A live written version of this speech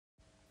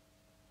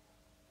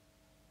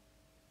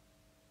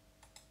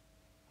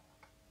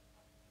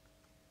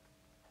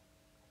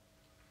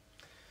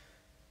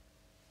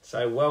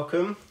So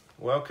welcome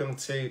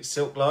to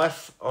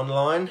SIlklife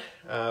online.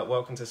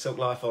 Welcome to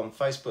SIlklife on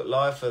Facebook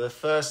Live for the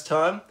first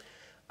time.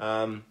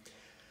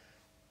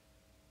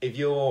 If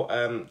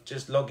you're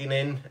just logging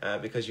in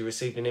because you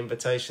received an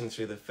invitation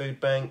through the food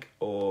bank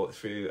or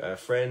through a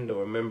friend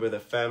or a member of the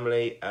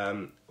family,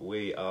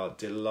 we are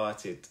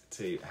delighted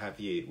to have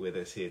you with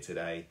us here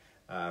today.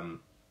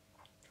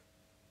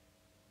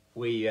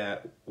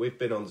 We've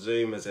been on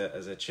Zoom as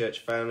a church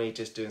family,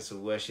 just doing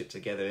some worship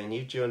together, and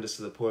you've joined us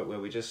to the point where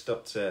we just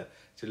stopped to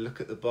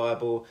look at the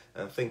Bible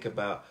and think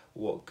about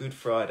what Good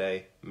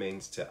Friday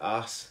means to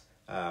us.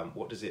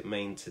 What does it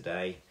mean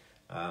today?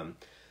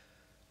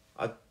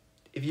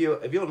 If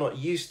you're not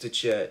used to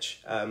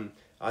church,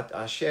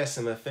 I share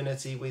some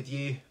affinity with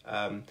you.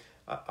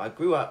 I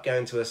grew up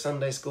going to a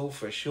Sunday school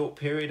for a short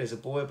period as a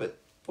boy, but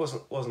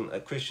wasn't a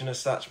Christian as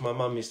such. My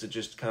mum used to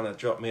just kind of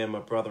drop me and my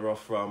brother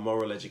off for our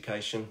moral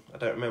education. I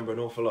don't remember an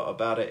awful lot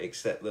about it,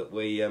 except that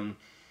there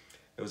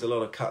was a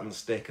lot of cut and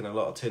stick and a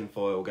lot of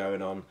tinfoil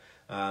going on,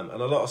 and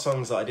a lot of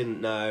songs that I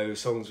didn't know,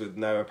 songs with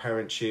no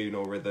apparent tune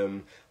or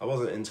rhythm. I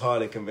wasn't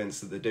entirely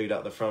convinced that the dude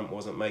up the front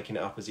wasn't making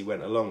it up as he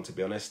went along, to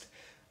be honest.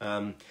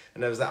 And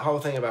there was that whole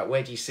thing about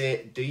where do you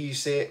sit, do you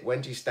sit,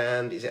 when do you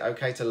stand, is it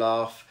okay to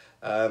laugh,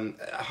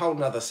 a whole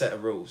nother set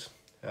of rules.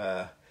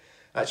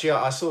 Actually,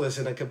 I saw this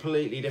in a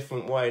completely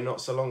different way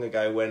not so long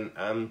ago when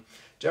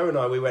Joe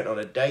and we went on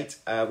a date.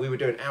 We were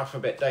doing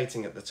alphabet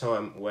dating at the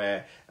time,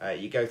 where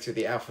you go through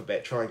the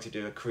alphabet trying to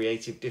do a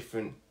creative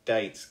different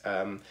date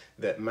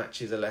that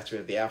matches a letter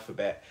of the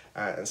alphabet.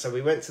 And so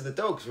we went to the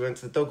dogs. We went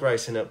to the dog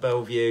racing at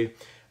Bellevue.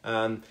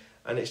 And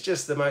it's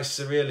just the most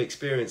surreal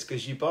experience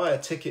because you buy a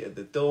ticket at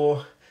the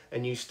door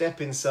and you step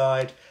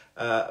inside,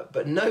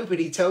 but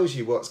nobody tells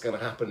you what's going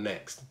to happen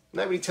next.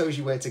 Nobody tells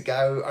you where to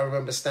go. I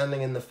remember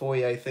standing in the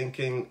foyer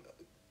thinking,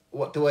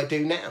 what do I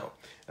do now?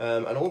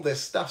 And all this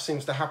stuff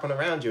seems to happen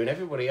around you and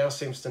everybody else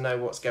seems to know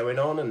what's going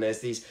on, and there's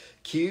these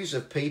queues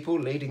of people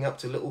leading up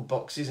to little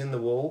boxes in the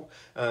wall,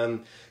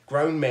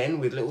 grown men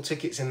with little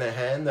tickets in their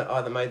hand that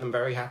either made them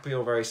very happy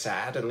or very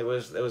sad, and there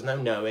was no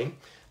knowing.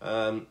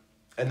 And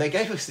they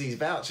gave us these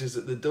vouchers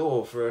at the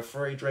door for a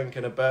free drink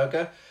and a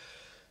burger.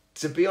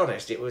 To be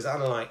honest, it was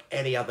unlike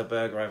any other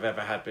burger I've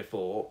ever had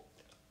before.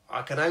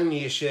 I can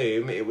only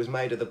assume it was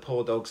made of the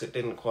poor dogs that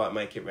didn't quite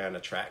make it round the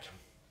track.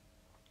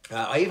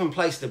 I even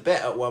placed a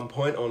bet at one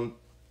point on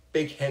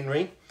Big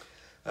Henry.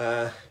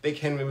 Big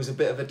Henry was a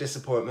bit of a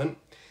disappointment.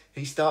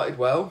 He started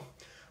well,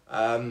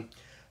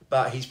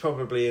 but he's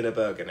probably in a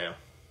burger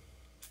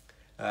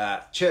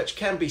now. Church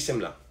can be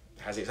similar.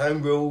 It has its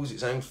own rules,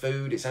 its own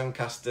food, its own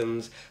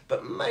customs,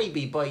 but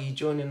maybe by you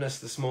joining us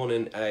this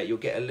morning, you'll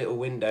get a little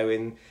window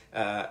in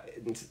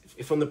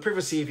from the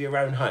privacy of your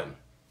own home.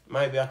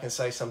 Maybe I can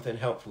say something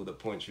helpful that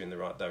points you in the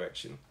right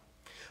direction.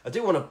 I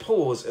do want to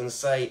pause and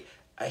say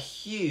a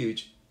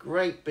huge,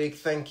 great big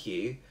thank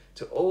you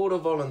to all the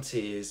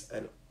volunteers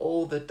and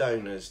all the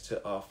donors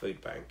to our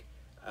food bank.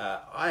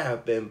 I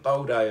have been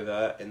bowled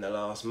over in the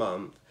last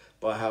month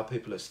by how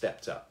people have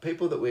stepped up.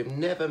 People that we've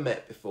never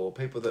met before,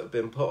 people that have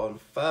been put on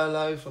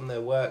furlough from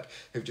their work,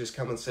 who've just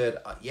come and said,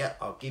 yeah,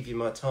 I'll give you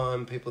my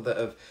time. People that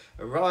have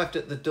arrived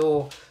at the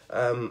door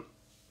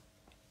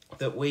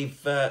that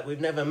we've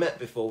never met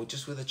before,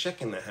 just with a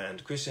cheque in their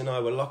hand. Chris and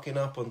I were locking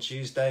up on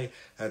Tuesday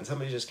and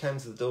somebody just came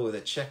to the door with a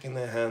cheque in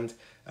their hand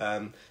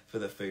for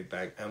the food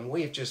bank. And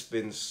we've just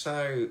been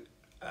so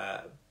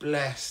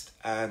blessed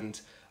and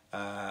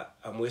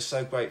we're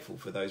so grateful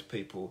for those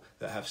people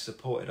that have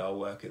supported our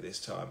work at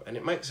this time. And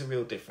it makes a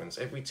real difference.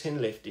 Every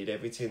tin lifted,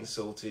 every tin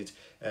sorted,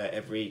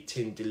 every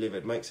tin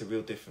delivered makes a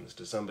real difference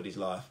to somebody's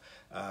life.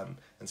 And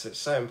so it's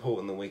so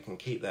important that we can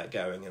keep that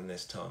going in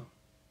this time.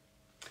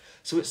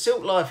 So at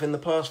SIlklife in the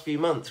past few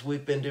months,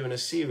 we've been doing a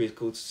series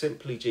called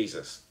Simply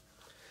Jesus.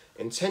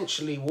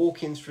 Intentionally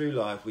walking through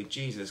life with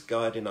Jesus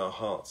guiding our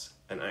hearts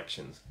and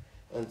actions.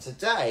 And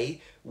today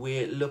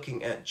we're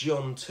looking at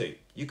John 2.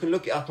 You can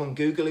look it up on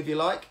Google if you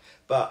like,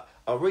 but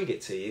I'll read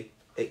it to you.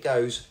 It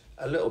goes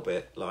a little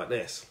bit like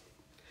this.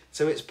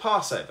 So it's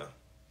Passover.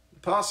 The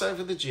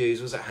Passover of the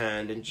Jews was at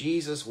hand and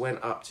Jesus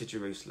went up to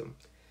Jerusalem.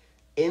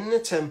 In the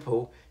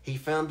temple, he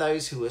found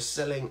those who were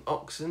selling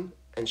oxen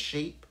and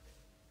sheep,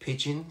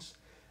 pigeons,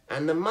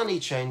 and the money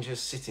changers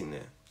sitting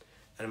there.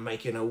 And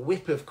making a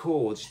whip of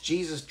cords,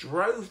 Jesus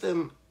drove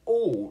them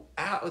all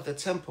out of the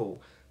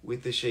temple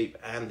with the sheep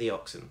and the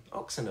oxen.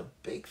 Oxen are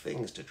big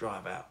things to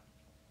drive out.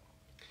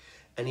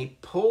 And he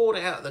poured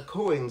out the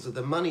coins of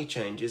the money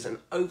changers and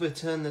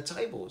overturned the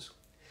tables.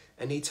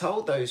 And he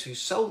told those who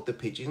sold the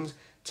pigeons,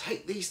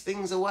 take these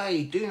things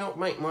away. Do not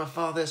make my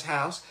Father's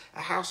house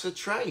a house of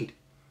trade.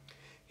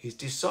 His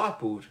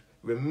disciples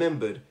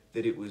remembered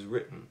that it was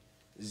written,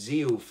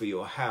 zeal for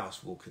your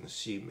house will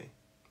consume me.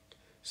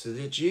 So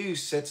the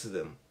Jews said to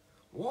them,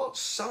 what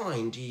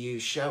sign do you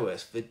show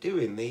us for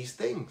doing these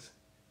things?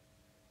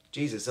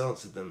 Jesus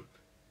answered them,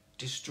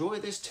 destroy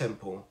this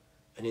temple,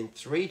 and in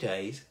 3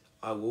 days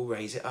I will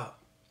raise it up.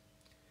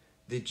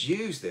 The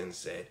Jews then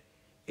said,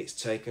 it's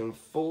taken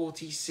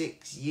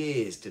 46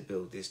 years to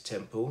build this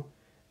temple,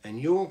 and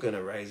you're going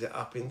to raise it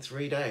up in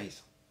 3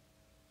 days.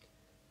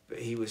 but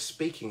he was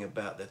speaking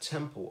about the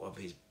temple of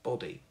his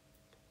body.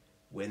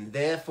 When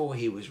therefore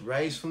he was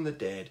raised from the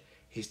dead,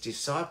 his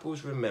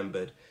disciples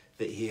remembered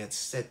that he had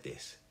said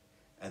this,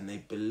 and they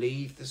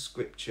believed the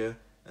scripture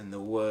and the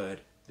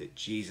word that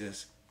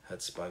Jesus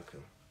had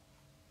spoken.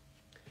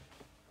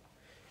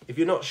 If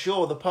you're not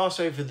sure, the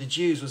Passover for the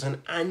Jews was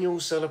an annual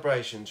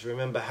celebration to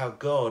remember how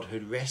God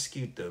had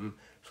rescued them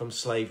from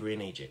slavery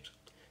in Egypt.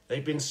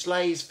 They'd been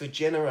slaves for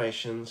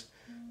generations,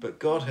 but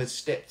God had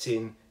stepped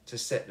in to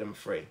set them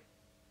free.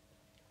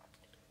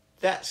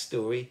 That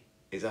story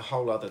is a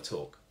whole other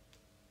talk.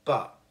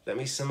 But let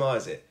me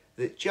surmise it,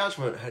 that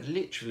judgment had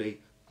literally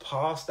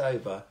passed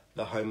over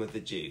the home of the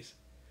Jews.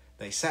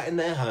 They sat in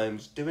their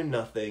homes doing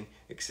nothing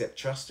except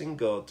trusting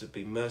God to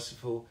be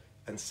merciful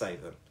and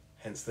save them,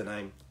 hence the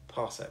name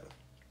Passover.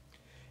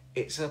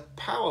 It's a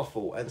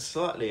powerful and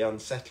slightly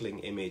unsettling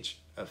image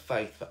of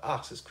faith for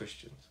us as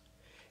Christians.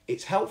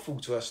 It's helpful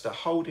to us to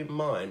hold in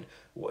mind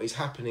what is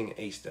happening at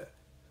Easter.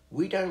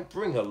 We don't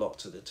bring a lot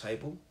to the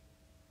table.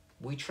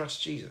 We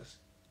trust Jesus.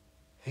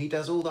 He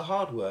does all the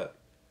hard work,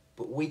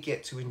 but we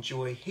get to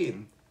enjoy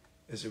him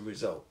as a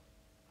result.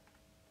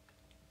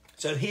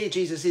 So here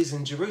Jesus is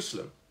in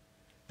Jerusalem.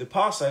 The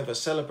Passover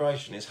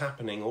celebration is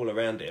happening all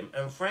around him,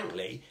 and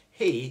frankly,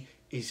 he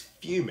is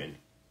fuming.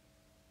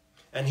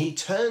 And he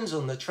turns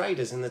on the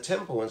traders in the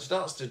temple and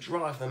starts to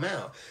drive them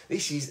out.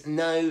 This is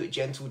no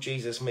gentle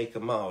Jesus, meek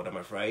and mild, I'm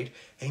afraid.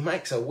 He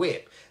makes a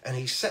whip and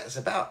he sets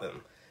about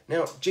them.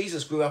 Now,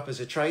 Jesus grew up as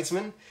a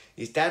tradesman.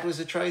 His dad was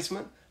a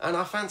tradesman, and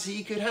I fancy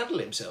he could handle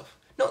himself.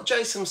 Not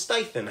Jason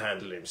Statham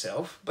handle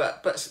himself,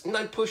 but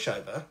no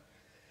pushover.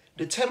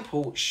 The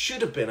temple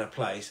should have been a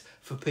place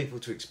for people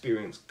to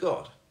experience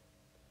God.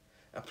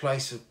 A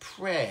place of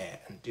prayer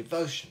and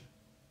devotion,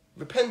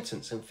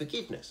 repentance and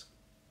forgiveness.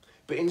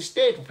 But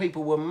instead,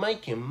 people were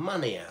making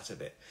money out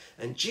of it.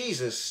 And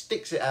Jesus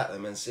sticks it at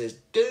them and says,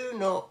 "Do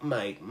not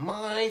make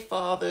my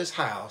Father's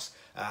house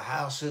a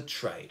house of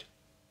trade."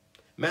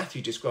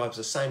 Matthew describes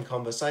the same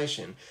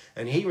conversation,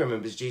 and he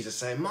remembers Jesus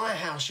saying, "My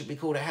house should be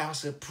called a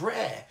house of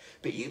prayer,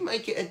 but you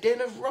make it a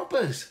den of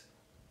robbers."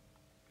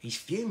 He's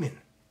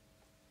fuming.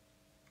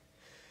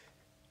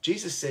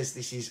 Jesus says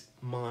this is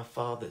my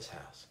Father's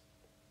house.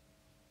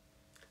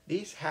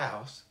 This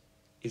house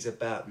is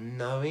about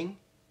knowing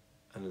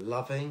and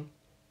loving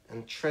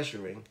and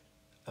treasuring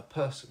a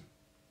person,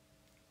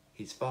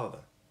 his Father.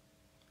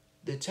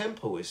 The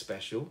temple is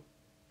special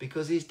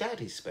because his dad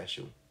is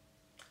special.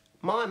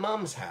 My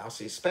mum's house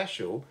is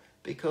special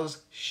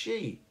because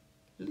she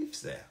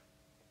lives there.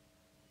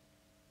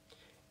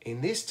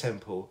 In this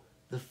temple,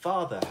 the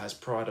Father has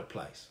pride of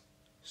place,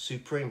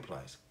 supreme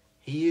place.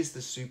 He is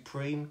the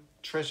supreme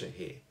treasure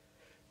here,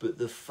 but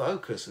the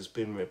focus has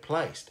been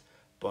replaced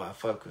by a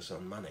focus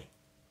on money.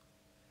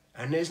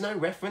 And there's no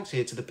reference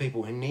here to the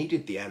people who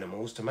needed the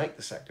animals to make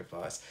the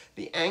sacrifice.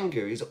 The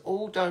anger is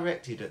all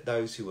directed at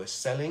those who are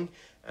selling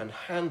and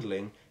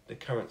handling the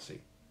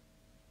currency.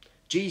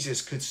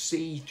 Jesus could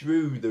see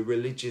through the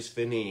religious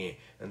veneer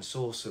and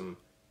saw some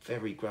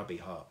very grubby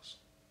hearts.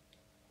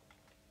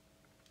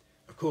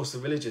 Of course, the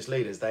religious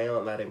leaders, they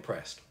aren't that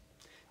impressed.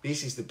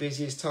 This is the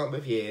busiest time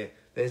of year,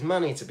 there's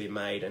money to be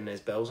made and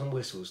there's bells and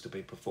whistles to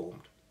be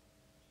performed.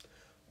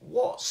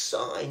 "What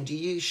sign do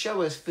you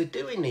show us for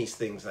doing these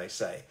things?" they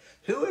say.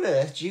 "Who on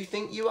earth do you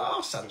think you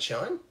are,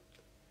 sunshine?"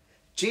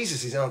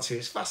 Jesus' answer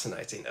is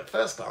fascinating. At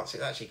first glance,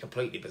 it's actually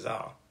completely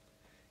bizarre.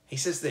 He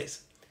says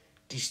this,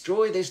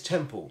 "Destroy this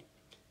temple,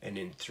 and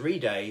in 3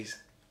 days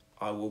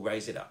I will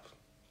raise it up."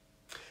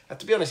 And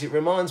to be honest, it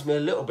reminds me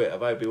a little bit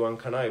of Obi-Wan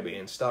Kenobi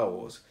in Star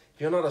Wars.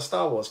 If you're not a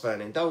Star Wars fan,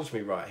 indulge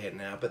me right here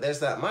now, but there's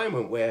that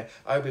moment where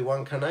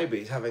Obi-Wan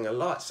Kenobi is having a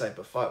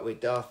lightsaber fight with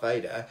Darth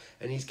Vader,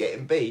 and he's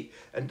getting beat,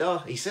 and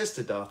he says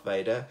to Darth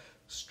Vader,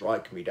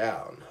 "Strike me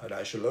down, and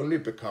I shall only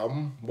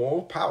become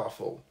more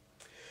powerful."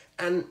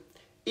 And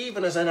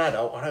even as an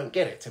adult, I don't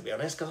get it, to be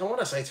honest, because I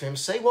want to say to him,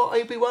 "See what,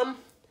 Obi-Wan?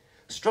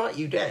 Strike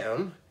you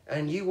down,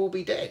 and you will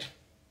be dead."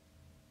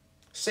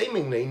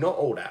 Seemingly not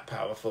all that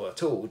powerful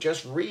at all,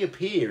 just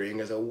reappearing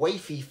as a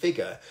waify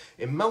figure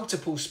in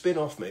multiple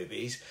spin-off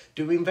movies,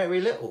 doing very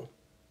little.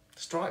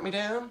 Strike me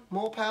down?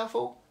 More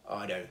powerful?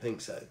 I don't think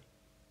so.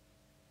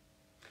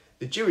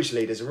 The Jewish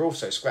leaders are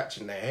also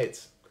scratching their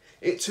heads.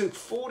 It took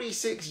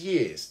 46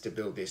 years to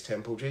build this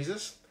temple,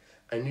 Jesus,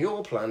 and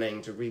you're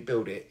planning to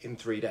rebuild it in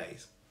 3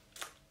 days.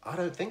 I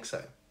don't think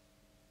so.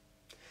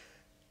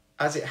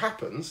 As it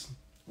happens,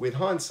 with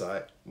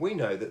hindsight, we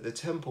know that the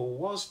temple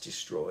was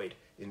destroyed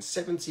in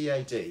 70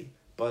 AD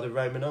by the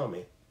Roman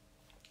army.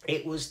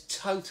 It was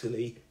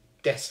totally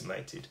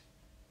decimated.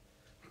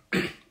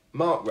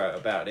 Mark wrote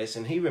about this,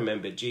 and he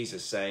remembered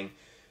Jesus saying,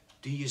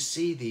 "Do you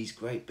see these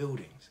great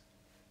buildings?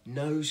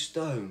 No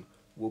stone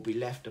will be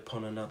left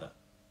upon another."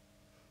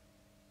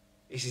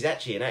 This is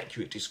actually an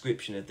accurate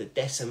description of the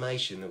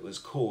decimation that was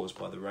caused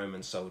by the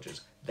Roman soldiers.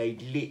 They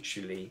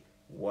literally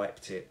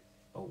wiped it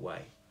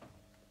away.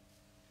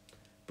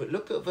 But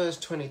look at verse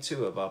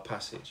 22 of our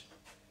passage.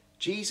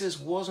 Jesus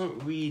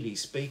wasn't really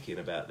speaking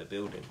about the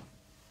building.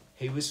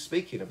 He was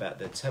speaking about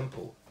the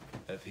temple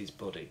of his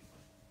body.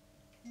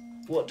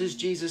 What does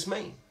Jesus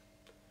mean?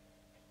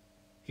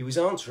 He was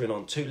answering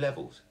on 2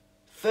 levels.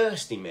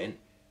 First, he meant,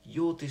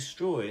 you're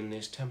destroying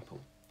this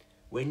temple.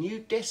 When you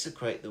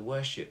desecrate the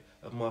worship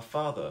of my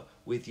Father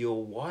with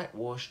your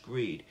whitewashed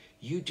greed,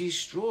 you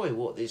destroy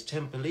what this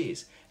temple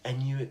is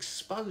and you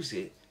expose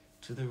it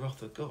to the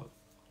wrath of God.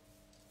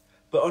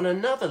 But on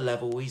another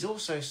level, he's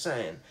also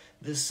saying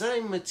the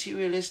same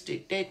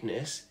materialistic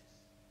deadness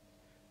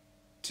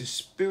to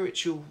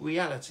spiritual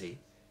reality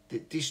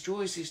that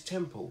destroys his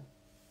temple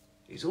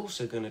is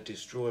also going to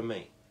destroy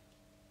me.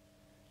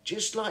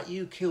 Just like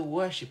you kill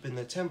worship in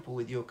the temple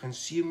with your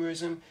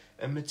consumerism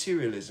and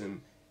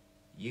materialism,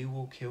 you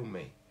will kill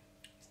me.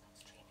 It's not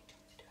streaming.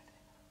 Do you want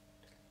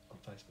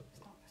me to do anything On Facebook.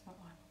 It's not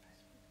live on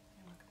Facebook.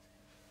 Anyone can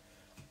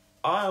see it.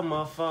 I and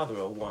my Father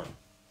are one.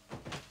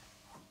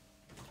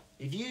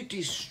 If you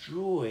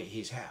destroy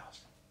his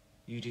house,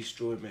 you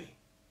destroy me.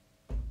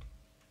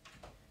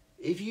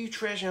 If you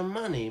treasure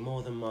money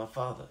more than my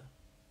Father,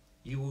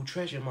 you will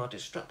treasure my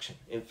destruction.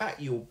 In fact,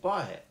 you'll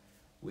buy it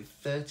with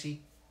 30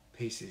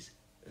 pieces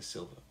of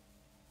silver.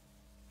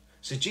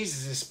 So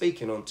Jesus is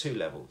speaking on 2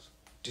 levels.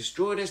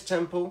 Destroy this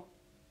temple,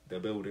 the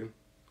building,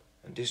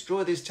 and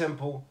destroy this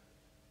temple,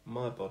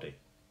 my body.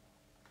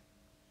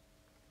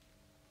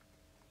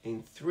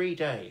 In 3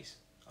 days,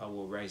 I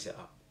will raise it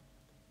up.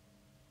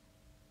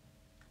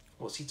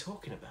 What's he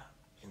talking about?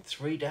 In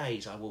 3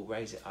 days, I will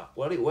raise it up.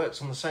 Well, it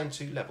works on the same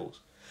 2 levels.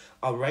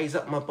 I'll raise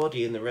up my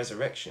body in the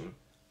resurrection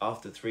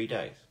after 3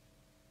 days.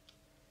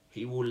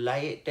 He will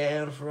lay it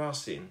down for our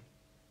sin,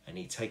 and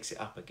he takes it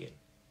up again.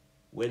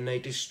 When they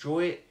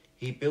destroy it,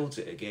 he builds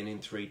it again in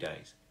 3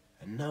 days,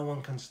 and no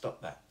one can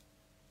stop that.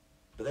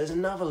 But there's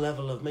another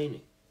level of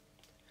meaning.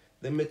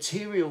 The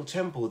material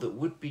temple that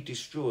would be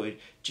destroyed,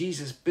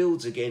 Jesus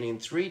builds again in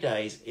 3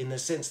 days in the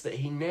sense that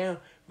he now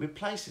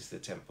replaces the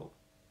temple.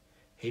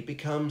 He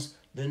becomes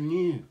the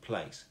new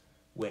place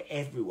where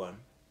everyone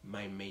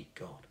may meet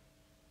God.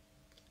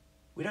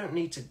 We don't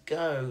need to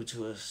go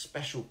to a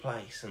special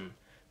place and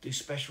do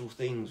special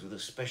things with a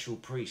special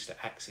priest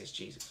to access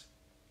Jesus.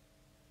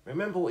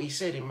 Remember what he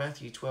said in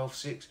Matthew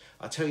 12:6,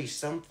 I tell you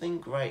something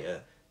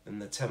greater than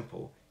the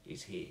temple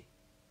is here.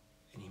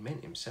 And he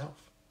meant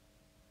himself.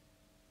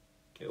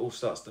 It all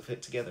starts to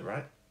fit together,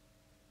 right?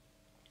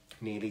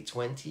 Nearly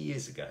 20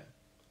 years ago,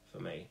 for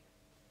me,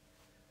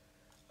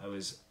 I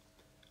was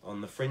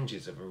on the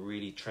fringes of a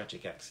really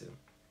tragic accident.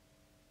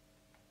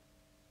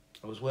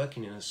 I was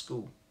working in a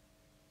school,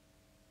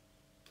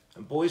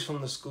 and boys from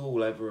the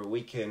school over a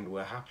weekend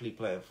were happily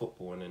playing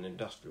football in an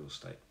industrial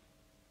estate,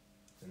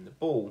 and the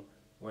ball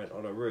went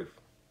on a roof.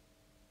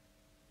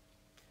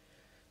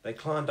 They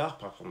climbed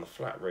up on the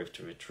flat roof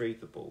to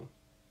retrieve the ball,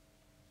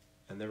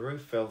 and the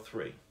roof fell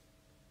through.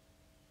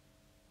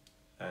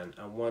 And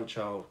one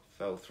child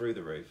fell through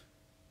the roof,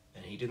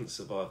 and he didn't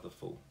survive the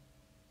fall.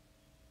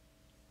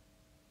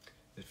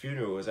 The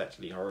funeral was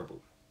actually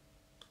horrible.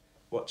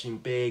 Watching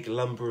big,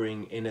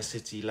 lumbering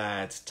inner-city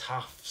lads,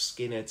 tough,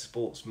 skinhead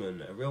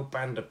sportsmen, a real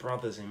band of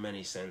brothers in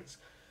many sense,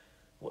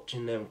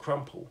 watching them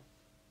crumple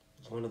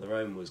as one of their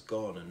own was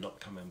gone and not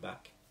coming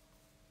back.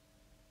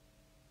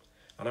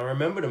 And I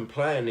remember them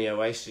playing the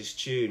Oasis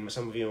tune.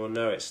 Some of you will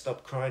know it,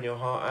 Stop Crying Your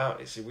Heart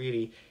Out. It's a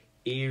really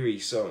eerie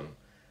song.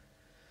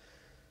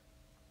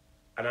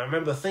 And I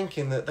remember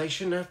thinking that they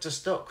shouldn't have to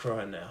stop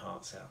crying their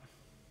hearts out.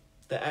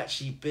 That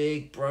actually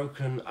big,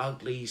 broken,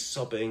 ugly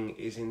sobbing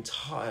is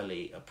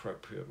entirely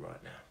appropriate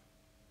right now.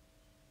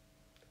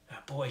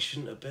 That boy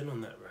shouldn't have been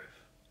on that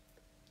roof.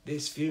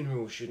 This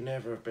funeral should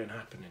never have been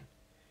happening.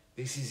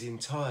 This is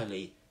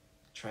entirely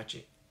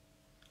tragic.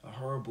 A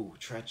horrible,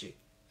 tragic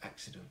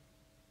accident.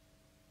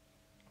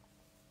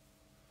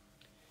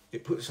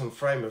 It puts some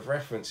frame of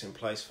reference in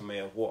place for me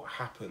of what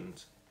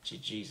happened to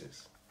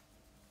Jesus.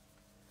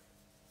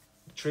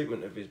 The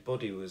treatment of his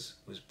body was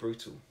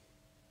brutal.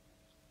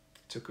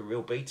 It took a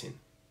real beating.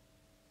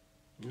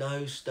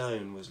 No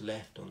stone was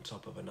left on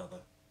top of another.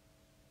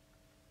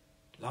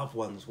 Loved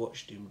ones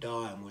watched him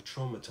die and were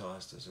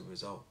traumatised as a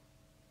result.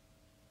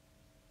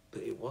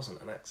 But it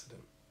wasn't an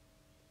accident.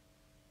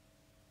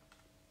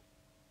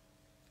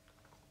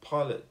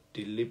 Pilate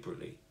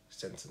deliberately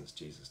sentenced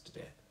Jesus to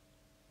death.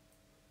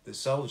 The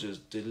soldiers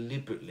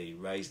deliberately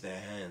raised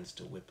their hands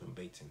to whip and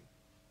beat him.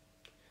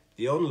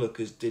 The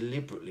onlookers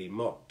deliberately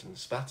mocked and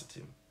spat at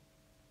him.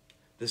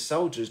 The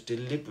soldiers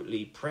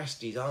deliberately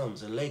pressed his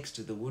arms and legs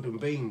to the wooden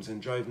beams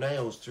and drove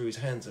nails through his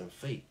hands and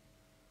feet.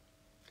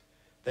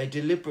 They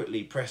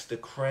deliberately pressed a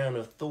crown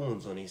of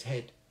thorns on his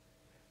head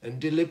and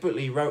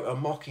deliberately wrote a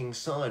mocking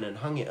sign and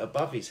hung it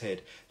above his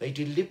head. They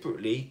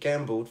deliberately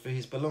gambled for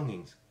his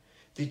belongings.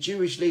 The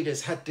Jewish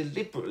leaders had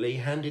deliberately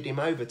handed him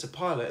over to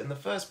Pilate in the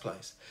first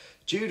place.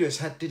 Judas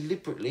had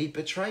deliberately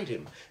betrayed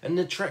him, and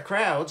the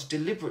crowds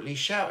deliberately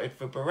shouted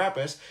for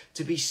Barabbas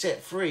to be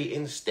set free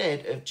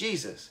instead of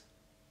Jesus.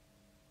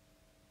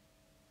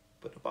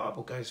 But the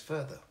Bible goes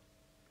further.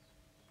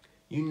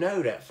 You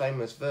know that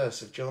famous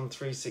verse of John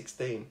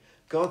 3:16.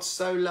 God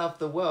so loved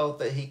the world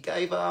that he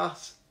gave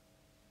us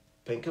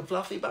pink and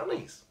fluffy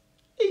bunnies,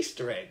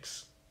 Easter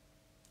eggs.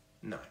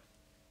 No.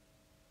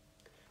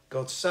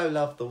 God so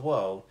loved the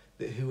world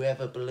that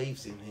whoever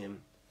believes in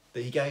him,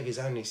 that he gave his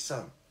only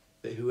son,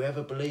 that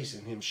whoever believes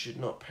in him should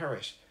not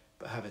perish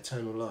but have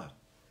eternal life.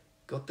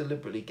 God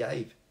deliberately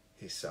gave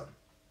his son.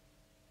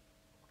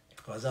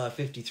 Isaiah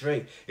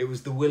 53, it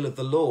was the will of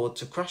the Lord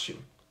to crush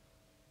him.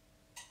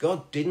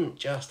 God didn't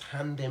just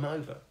hand him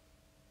over.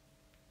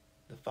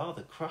 The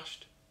Father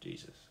crushed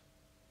Jesus.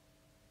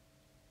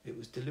 It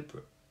was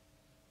deliberate.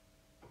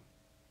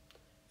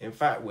 In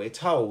fact, we're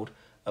told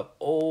of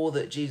all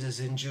that Jesus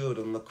endured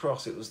on the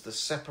cross, it was the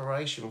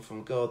separation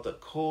from God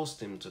that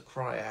caused him to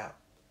cry out.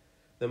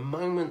 The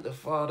moment the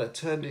Father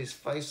turned his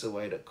face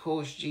away, that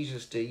caused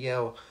Jesus to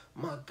yell,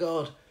 my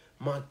God,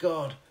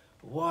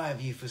 why have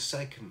you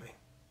forsaken me?"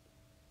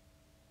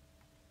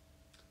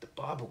 The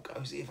Bible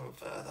goes even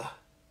further.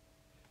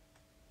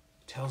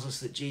 It tells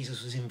us that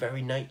Jesus was in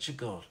very nature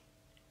God,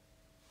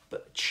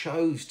 but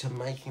chose to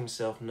make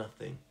himself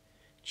nothing,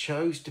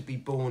 chose to be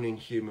born in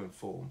human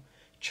form,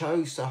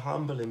 chose to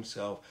humble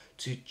himself,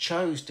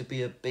 chose to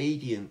be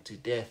obedient to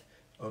death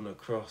on a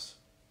cross.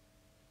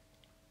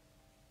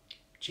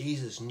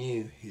 Jesus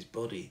knew his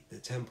body, the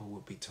temple,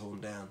 would be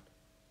torn down.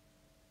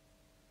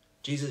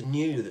 Jesus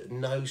knew that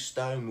no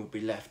stone would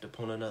be left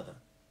upon another.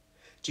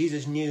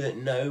 Jesus knew that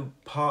no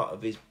part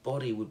of his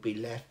body would be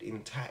left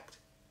intact.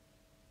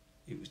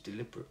 It was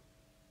deliberate.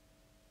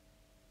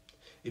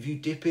 If you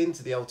dip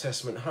into the Old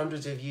Testament,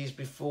 hundreds of years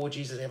before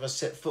Jesus ever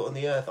set foot on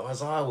the earth,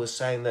 Isaiah was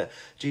saying that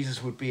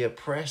Jesus would be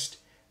oppressed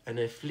and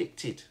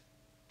afflicted.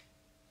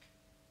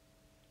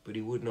 But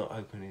he would not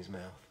open his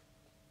mouth.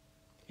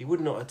 He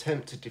would not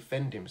attempt to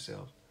defend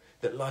himself.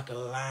 That like a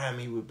lamb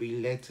he would be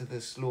led to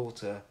the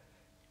slaughter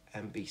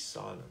and be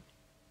silent.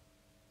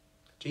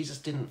 Jesus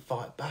didn't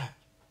fight back.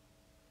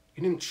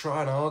 He didn't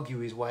try and argue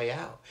his way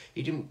out.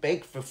 He didn't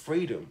beg for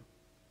freedom.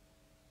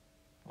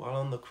 While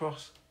on the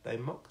cross, they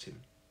mocked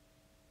him.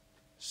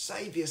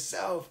 "Save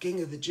yourself,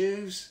 King of the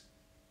Jews."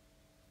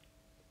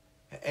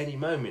 At any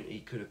moment,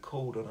 he could have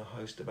called on a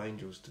host of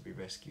angels to be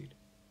rescued.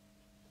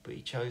 But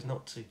he chose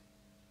not to.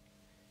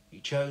 He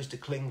chose to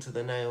cling to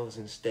the nails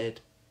instead.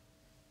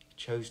 He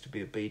chose to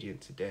be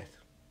obedient to death.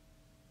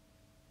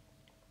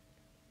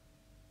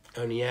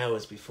 Only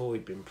hours before,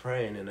 he'd been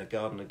praying in a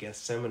Garden of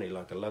Gethsemane,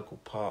 like a local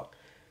park.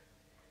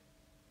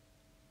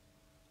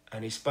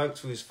 And he spoke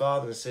to his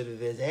Father and said, "If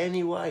there's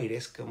any way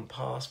this can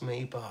pass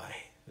me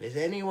by, if there's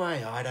any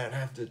way I don't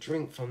have to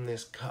drink from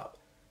this cup,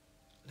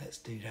 let's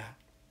do that."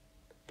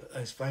 But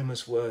those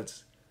famous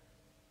words,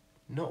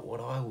 "Not what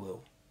I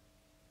will,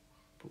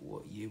 but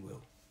what you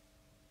will."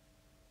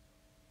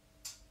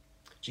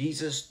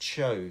 Jesus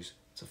chose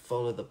to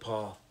follow the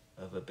path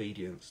of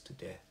obedience to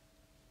death.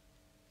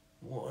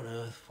 What on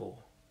earth for?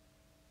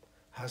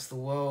 Has the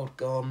world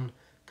gone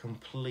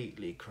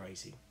completely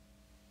crazy?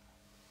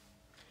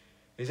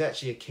 There's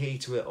actually a key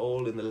to it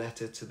all in the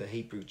letter to the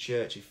Hebrew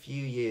church a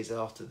few years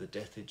after the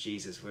death of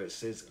Jesus, where it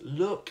says,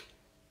 "Look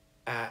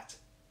at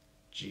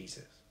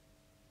Jesus,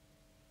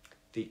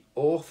 the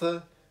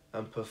author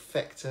and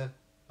perfecter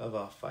of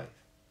our faith,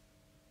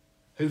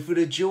 who for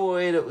the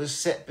joy that was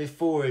set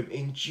before him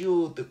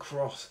endured the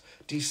cross,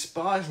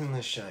 despising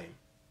the shame.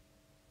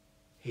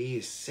 He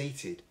is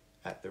seated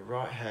at the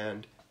right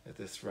hand of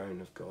the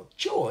throne of God."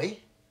 Joy?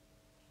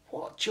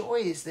 What joy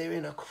is there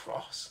in a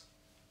cross?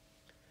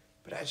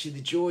 But actually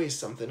the joy is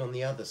something on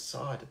the other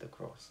side of the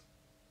cross.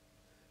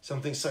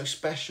 Something so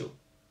special,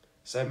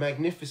 so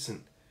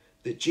magnificent,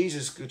 that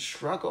Jesus could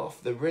shrug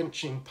off the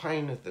wrenching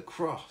pain of the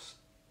cross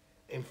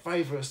in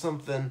favour of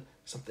something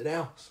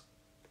else.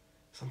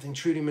 Something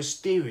truly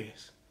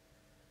mysterious.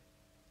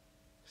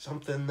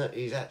 Something that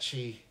is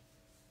actually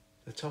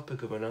the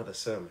topic of another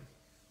sermon.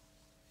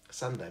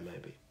 Sunday,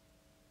 maybe.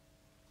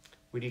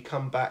 Will you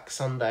come back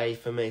Sunday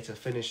for me to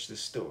finish the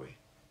story?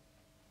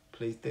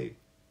 Please do.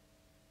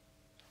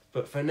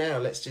 But for now,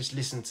 let's just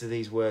listen to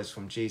these words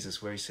from Jesus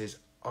where he says,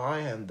 "I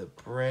am the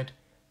bread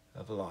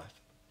of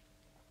life.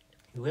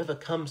 Whoever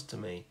comes to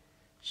me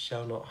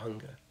shall not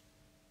hunger,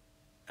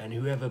 and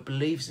whoever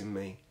believes in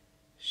me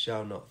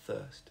shall not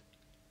thirst."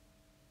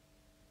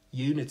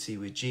 Unity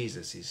with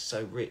Jesus is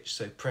so rich,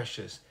 so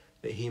precious,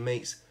 that he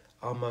meets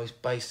our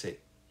most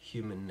basic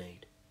human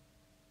need.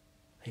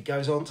 He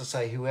goes on to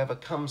say, "Whoever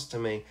comes to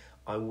me,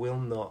 I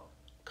will not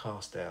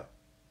cast out."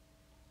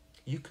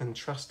 You can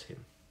trust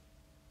him.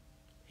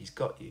 He's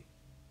got you.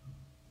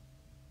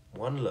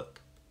 One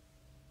look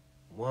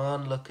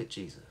at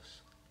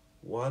Jesus,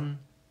 one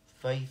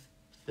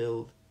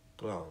faith-filled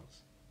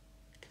glance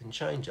can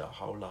change our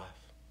whole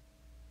life.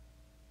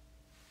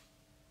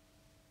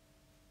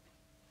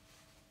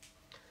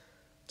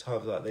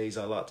 Times like these,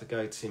 I like to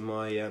go to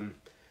my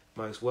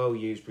most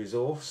well-used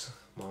resource,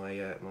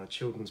 my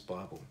children's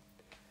Bible,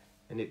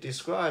 and it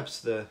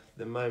describes the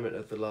moment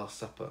of the Last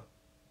Supper.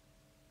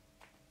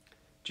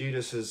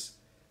 Judas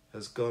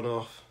has gone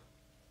off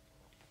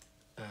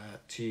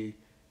to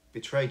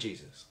betray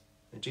Jesus,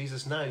 and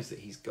Jesus knows that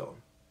he's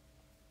gone.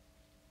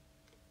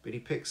 But he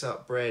picks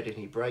up bread and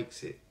he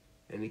breaks it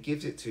and he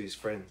gives it to his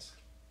friends.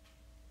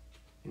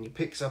 And he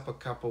picks up a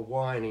cup of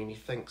wine and he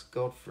thanks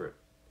God for it.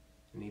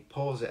 And he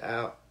pours it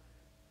out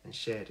and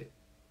shared it.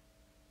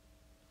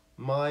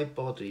 My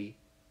body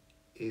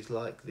is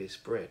like this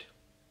bread.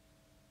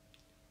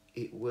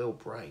 It will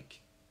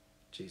break,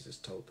 Jesus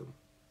told them.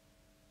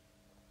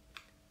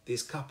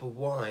 This cup of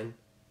wine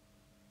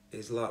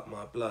is like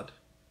my blood.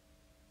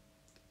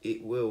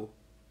 It will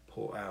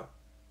pour out.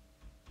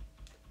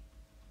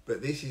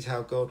 But this is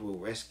how God will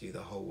rescue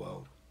the whole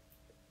world.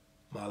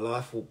 My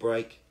life will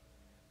break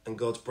and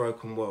God's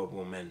broken world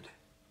will mend.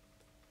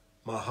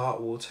 My heart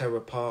will tear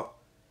apart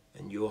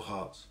and your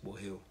hearts will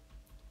heal.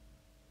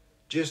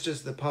 Just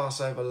as the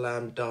Passover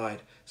lamb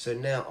died, so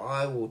now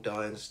I will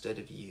die instead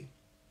of you.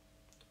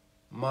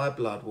 My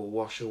blood will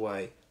wash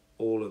away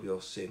all of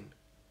your sin,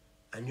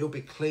 and you'll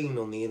be clean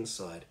on the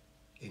inside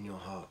in your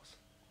hearts.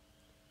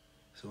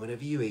 So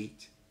whenever you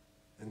eat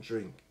and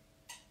drink,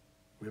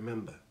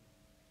 remember,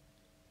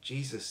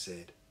 Jesus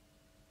said,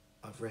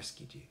 I've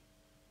rescued you.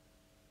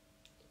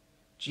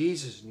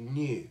 Jesus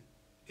knew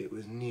it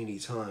was nearly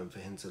time for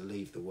him to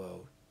leave the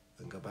world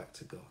and go back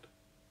to God.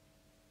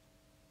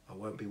 I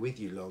won't be with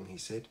you long, he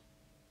said.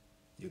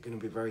 You're going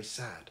to be very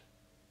sad,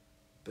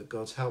 but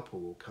God's helper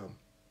will come.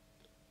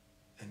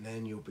 And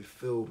then you'll be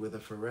filled with a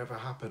forever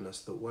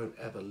happiness that won't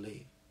ever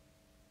leave.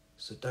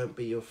 So don't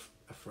be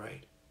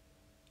afraid.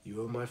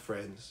 You are my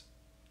friends,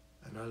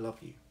 and I love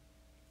you.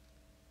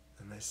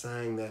 And they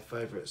sang their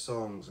favourite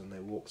songs, and they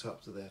walked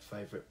up to their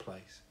favourite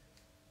place,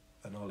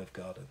 an olive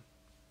garden,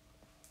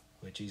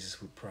 where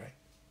Jesus would pray.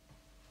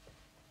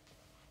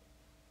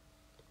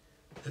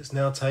 Let's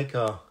now take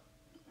our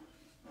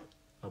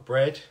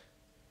bread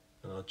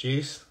and our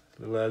juice. It's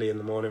a little early in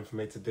the morning for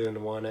me to do in the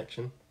wine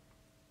action.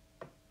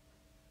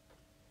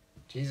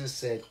 Jesus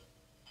said,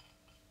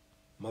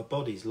 my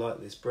body's like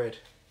this bread.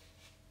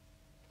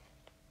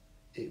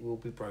 It will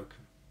be broken.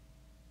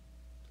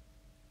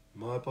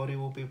 My body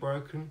will be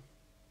broken,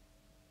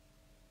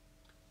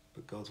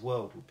 but God's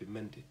world will be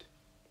mended.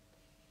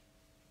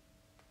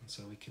 And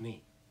so we can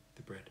eat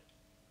the bread.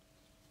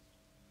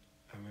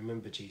 And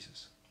remember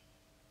Jesus.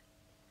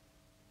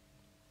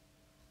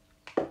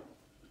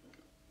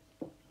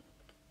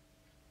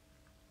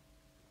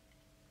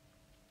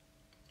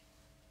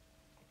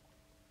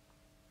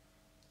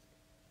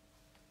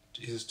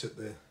 Jesus took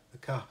the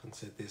cup and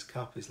said, this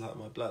cup is like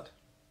my blood.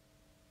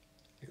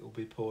 It will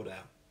be poured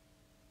out.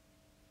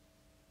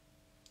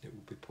 It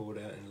will be poured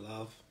out in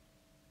love.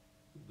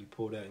 It will be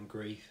poured out in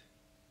grief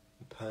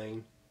and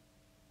pain.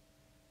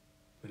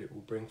 But it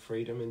will bring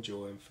freedom and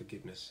joy and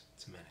forgiveness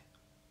to many.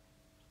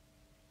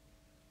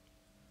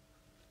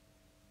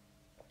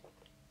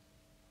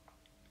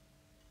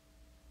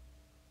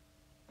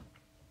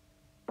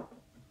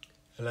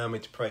 Allow me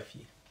to pray for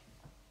you.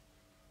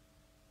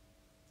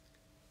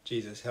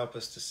 Jesus, help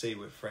us to see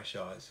with fresh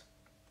eyes.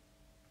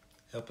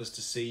 Help us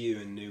to see you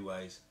in new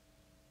ways.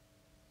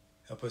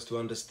 Help us to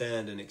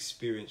understand and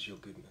experience your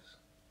goodness.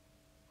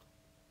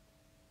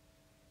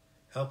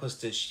 Help us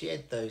to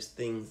shed those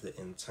things that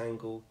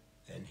entangle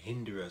and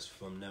hinder us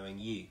from knowing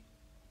you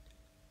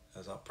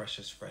as our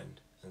precious friend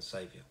and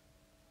Saviour.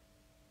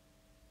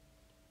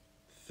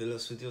 Fill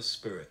us with your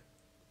Spirit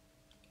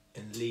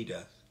and lead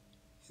us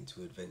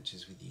into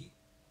adventures with you.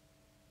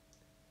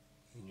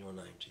 In your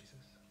name, Jesus.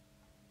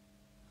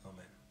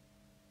 Amen.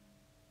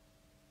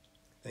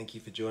 Thank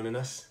you for joining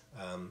us.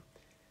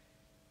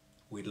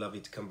 We'd love you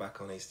to come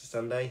back on Easter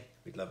Sunday.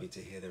 We'd love you to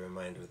hear the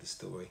remainder of the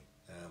story.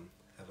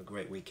 Have a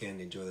great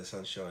weekend. Enjoy the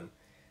sunshine.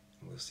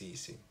 And we'll see you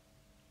soon.